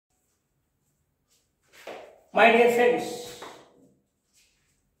My dear friends,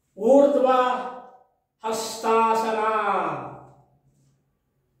 Urdhva Hastasana,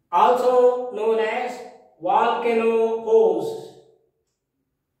 also known as Volcano pose.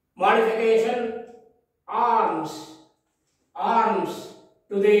 Modification: arms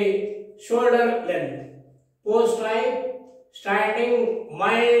to the shoulder length. Pose type: standing,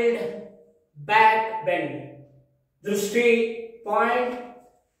 mild back bend. Drushti point: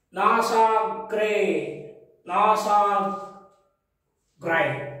 Nasagray.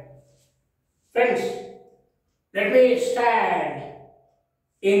 Friends, let me stand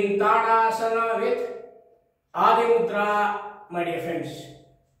in Tadasana with Adi Mudra, my dear friends.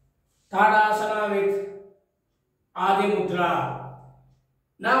 Tadasana with Adi Mudra.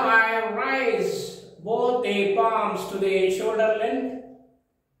 Now I rise both the palms to the shoulder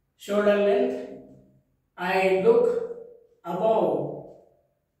length. I look above,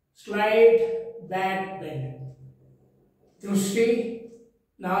 slight back bend. Drushti,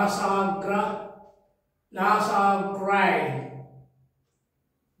 Nasagray.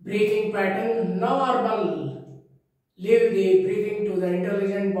 Breathing pattern normal. Leave the breathing to the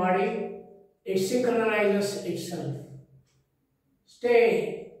intelligent body. It synchronizes itself.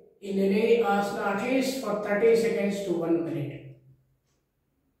 Stay in any asana at least for 30 seconds to 1 minute.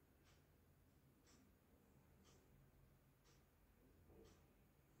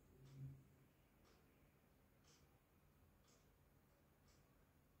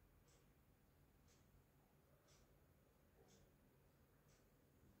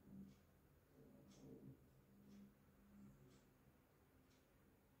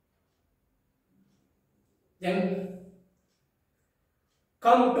 Then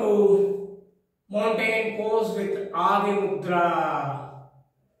come to mountain pose with Adi Mudra.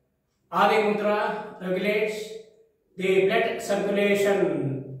 Adi Mudra regulates the blood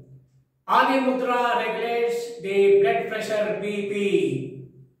circulation. Adi Mudra regulates the blood pressure BP.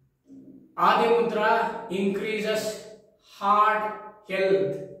 Adi Mudra increases heart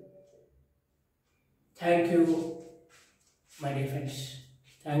health. Thank you, my dear friends.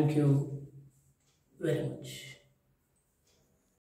 Thank you very much.